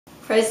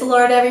Praise the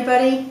Lord,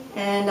 everybody,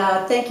 and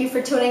thank you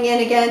for tuning in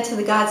again to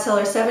the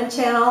Godshealer7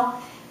 channel.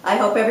 I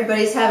hope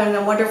everybody's having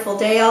a wonderful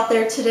day out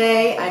there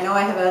today. I know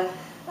I have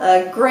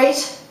a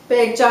great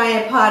big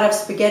giant pot of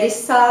spaghetti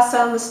sauce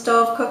on the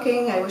stove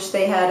cooking. I wish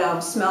they had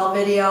smell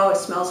video. It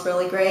smells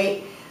really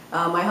great.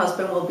 My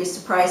husband will be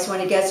surprised when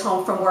he gets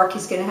home from work.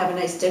 He's going to have a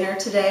nice dinner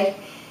today.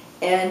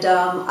 And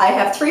I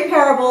have 3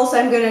 parables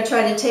I'm going to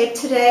try to tape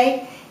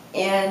today.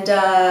 And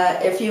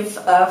if you've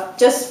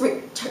just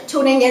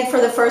tuning in for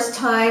the first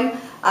time,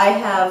 I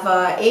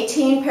have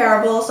 18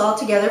 parables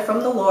altogether from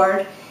the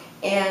Lord.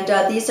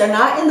 And these are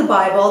not in the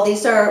Bible.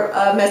 These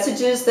are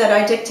messages that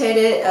I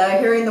dictated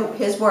hearing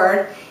His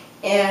Word.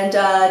 And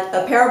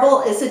a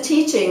parable is a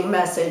teaching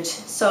message.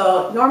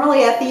 So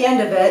normally at the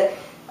end of it,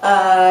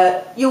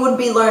 you would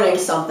be learning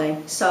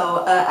something.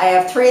 So I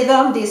have 3 of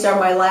them. These are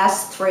my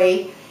last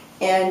 3.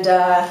 And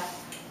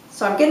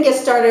so I'm going to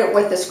get started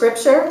with the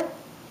scripture.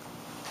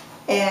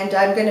 And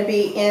I'm going to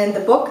be in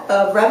the book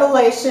of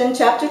Revelation,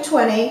 chapter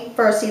 20,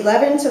 verse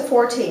 11 to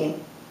 14.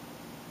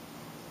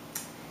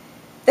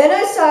 Then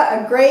I saw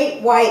a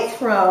great white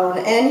throne,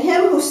 and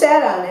him who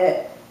sat on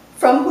it,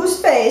 from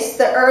whose face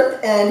the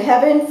earth and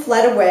heaven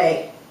fled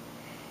away.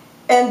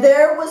 And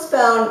there was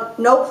found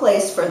no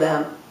place for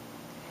them.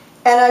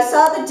 And I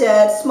saw the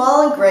dead,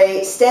 small and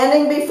great,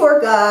 standing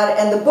before God,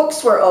 and the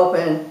books were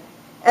open.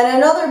 And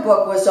another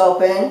book was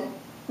open,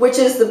 which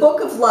is the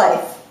book of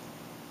life.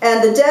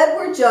 And the dead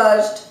were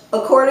judged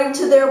according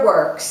to their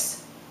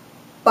works,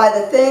 by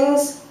the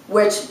things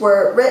which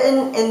were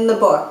written in the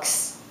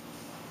books.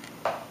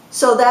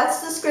 So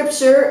that's the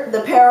scripture,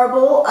 the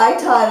parable I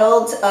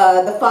titled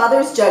the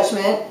Father's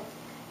Judgement.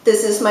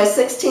 This is my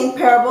 16th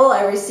parable.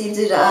 I received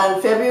it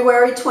on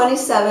February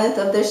 27th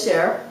of this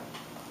year.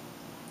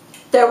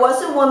 There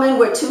was a woman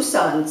with 2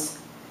 sons.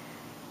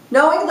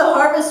 Knowing the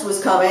harvest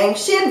was coming,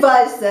 she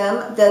advised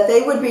them that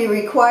they would be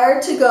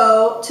required to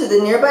go to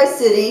the nearby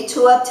city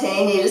to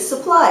obtain needed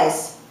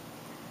supplies.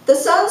 The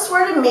sons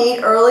were to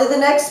meet early the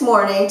next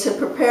morning to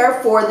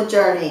prepare for the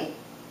journey.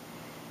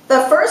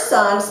 The first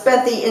son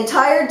spent the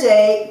entire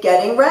day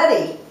getting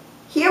ready.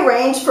 He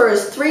arranged for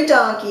his 3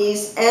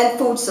 donkeys and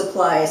food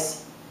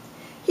supplies.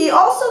 He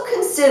also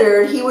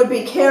considered he would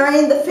be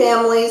carrying the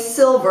family's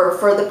silver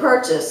for the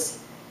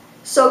purchase,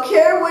 so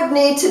care would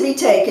need to be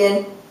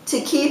taken to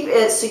keep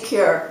it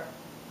secure.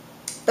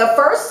 The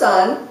first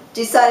son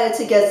decided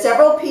to get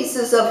several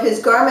pieces of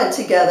his garment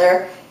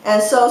together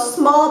and sew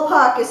small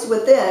pockets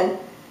within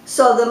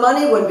so the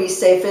money would be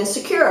safe and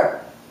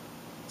secure.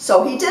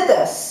 So he did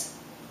this.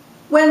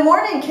 When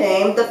morning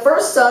came, the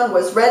first son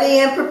was ready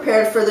and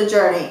prepared for the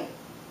journey,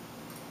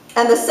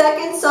 and the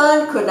second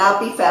son could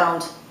not be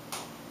found.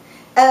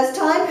 As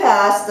time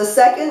passed, the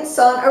second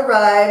son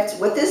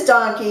arrived with his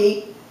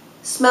donkey,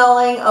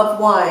 smelling of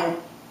wine.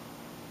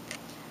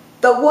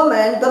 The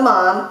woman, the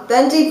mom,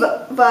 then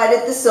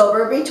divided the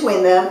silver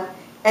between them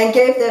and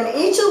gave them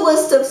each a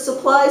list of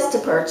supplies to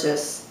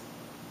purchase.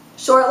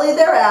 Shortly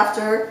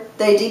thereafter,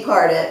 they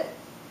departed.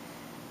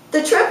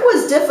 The trip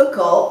was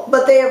difficult,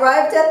 but they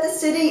arrived at the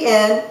city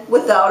inn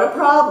without a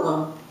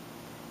problem.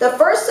 The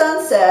first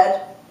son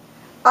said,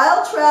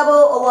 "I'll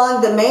travel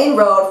along the main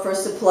road for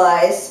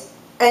supplies,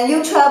 and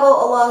you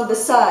travel along the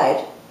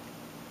side.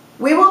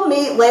 We will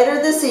meet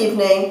later this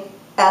evening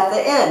at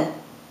the inn."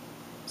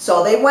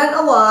 So they went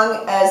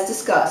along as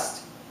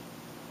discussed.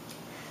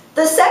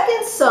 The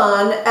second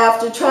son,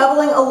 after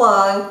traveling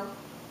along,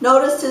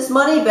 noticed his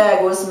money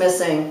bag was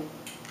missing.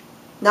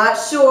 Not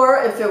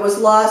sure if it was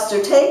lost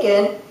or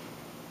taken,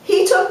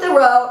 he took the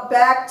route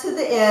back to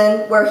the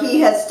inn where he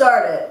had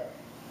started,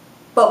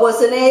 but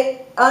was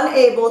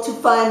unable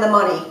to find the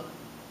money.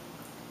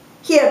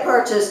 He had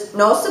purchased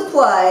no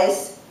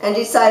supplies and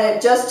decided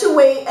just to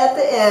wait at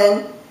the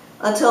inn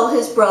until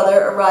his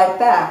brother arrived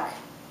back.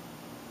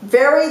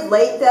 Very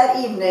late that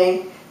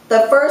evening,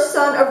 the first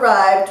son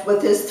arrived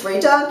with his 3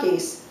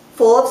 donkeys,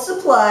 full of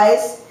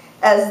supplies,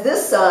 as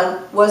this son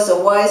was a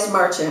wise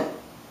merchant.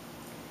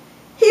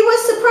 He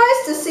was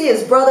surprised to see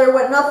his brother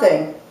with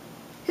nothing.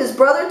 His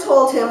brother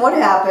told him what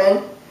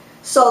happened,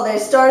 so they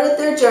started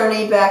their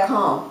journey back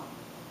home.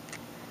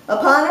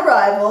 Upon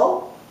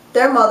arrival,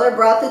 their mother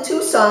brought the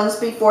 2 sons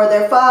before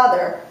their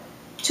father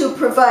to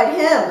provide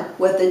him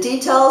with the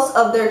details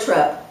of their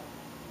trip.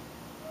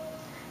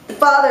 The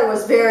father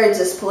was very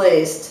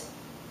displeased.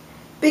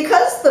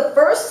 Because the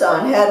first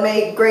son had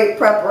made great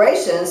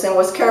preparations and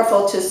was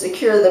careful to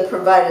secure the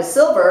provided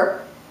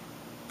silver,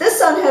 this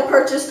son had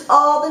purchased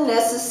all the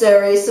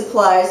necessary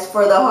supplies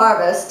for the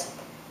harvest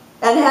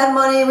and had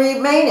money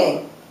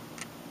remaining.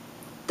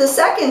 The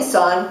second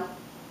son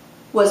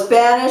was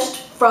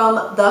banished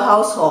from the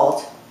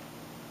household.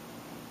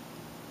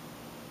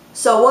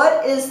 So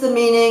what is the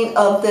meaning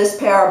of this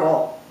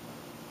parable?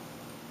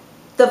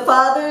 The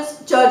Father's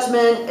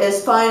judgment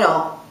is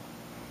final.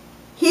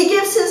 He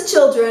gives his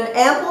children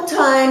ample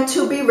time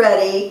to be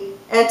ready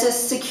and to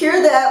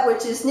secure that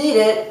which is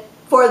needed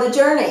for the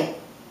journey.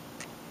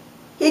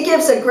 He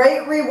gives a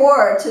great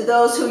reward to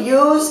those who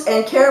use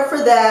and care for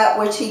that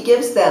which he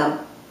gives them.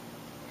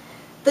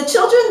 The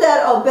children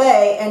that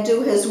obey and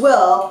do his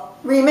will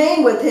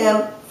remain with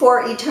him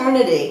for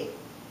eternity.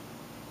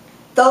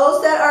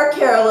 Those that are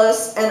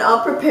careless and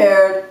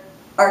unprepared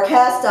are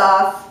cast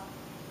off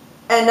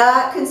and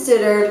not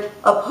considered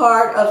a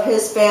part of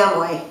his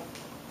family.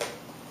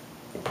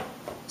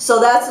 So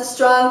that's a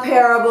strong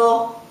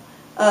parable.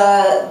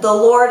 The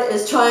Lord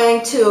is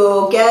trying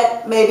to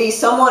get maybe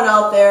someone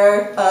out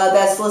there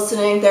that's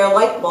listening, their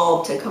light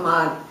bulb to come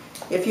on.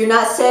 If you're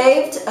not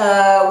saved,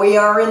 we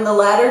are in the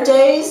latter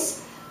days.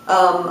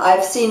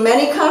 I've seen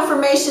many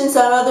confirmations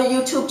on other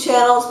YouTube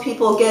channels,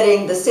 people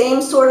getting the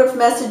same sort of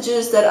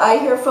messages that I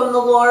hear from the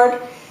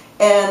Lord,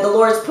 and the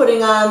Lord's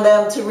putting on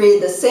them to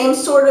read the same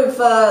sort of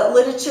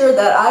literature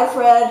that I've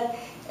read.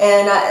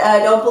 And I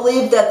don't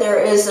believe that there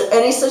is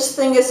any such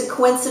thing as a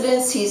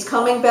coincidence. He's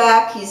coming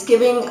back. He's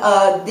giving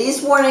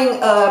these warning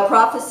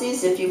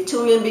prophecies. If you've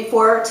tuned in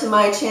before to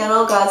my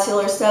channel,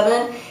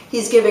 Godshealer7,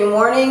 he's giving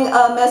warning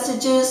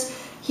messages.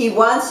 He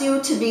wants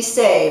you to be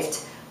saved.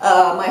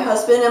 My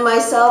husband and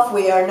myself,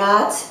 we are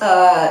not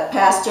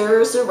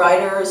pastors or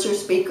writers or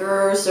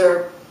speakers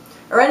or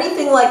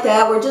anything like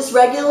that. We're just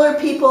regular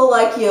people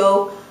like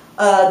you.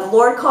 The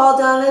Lord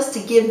called on us to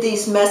give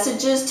these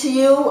messages to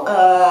you.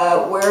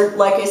 We're,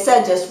 like I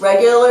said, just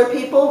regular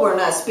people. We're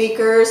not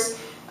speakers,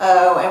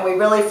 and we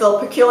really feel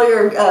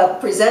peculiar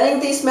presenting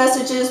these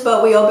messages,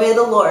 but we obey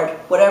the Lord,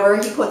 whatever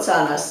he puts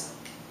on us.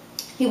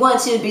 He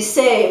wants you to be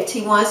saved.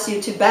 He wants you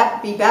to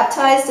be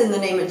baptized in the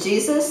name of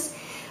Jesus.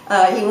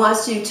 He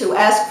wants you to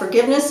ask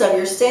forgiveness of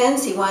your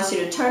sins. He wants you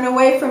to turn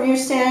away from your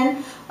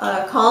sin,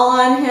 call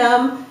on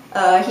him.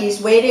 He's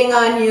waiting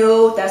on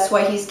you. That's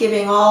why he's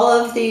giving all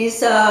of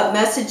these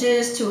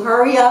messages to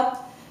hurry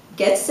up,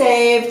 get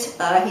saved.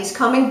 He's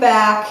coming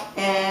back,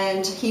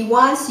 and he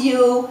wants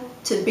you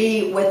to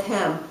be with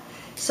him.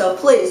 So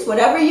please,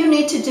 whatever you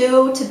need to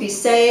do to be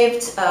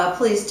saved,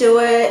 please do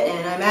it.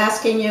 And I'm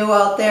asking you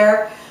out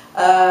there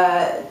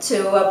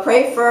to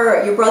pray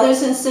for your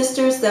brothers and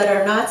sisters that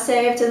are not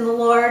saved in the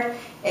Lord.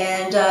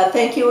 And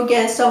thank you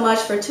again so much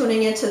for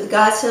tuning into the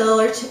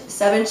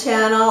Godshealer7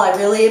 channel. I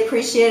really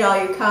appreciate all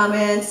your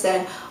comments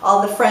and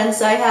all the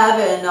friends I have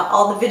and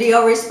all the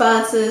video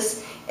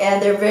responses.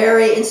 And they're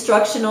very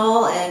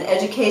instructional and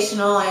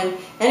educational. And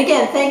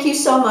again, thank you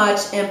so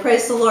much, and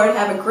praise the Lord.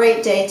 Have a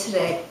great day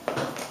today.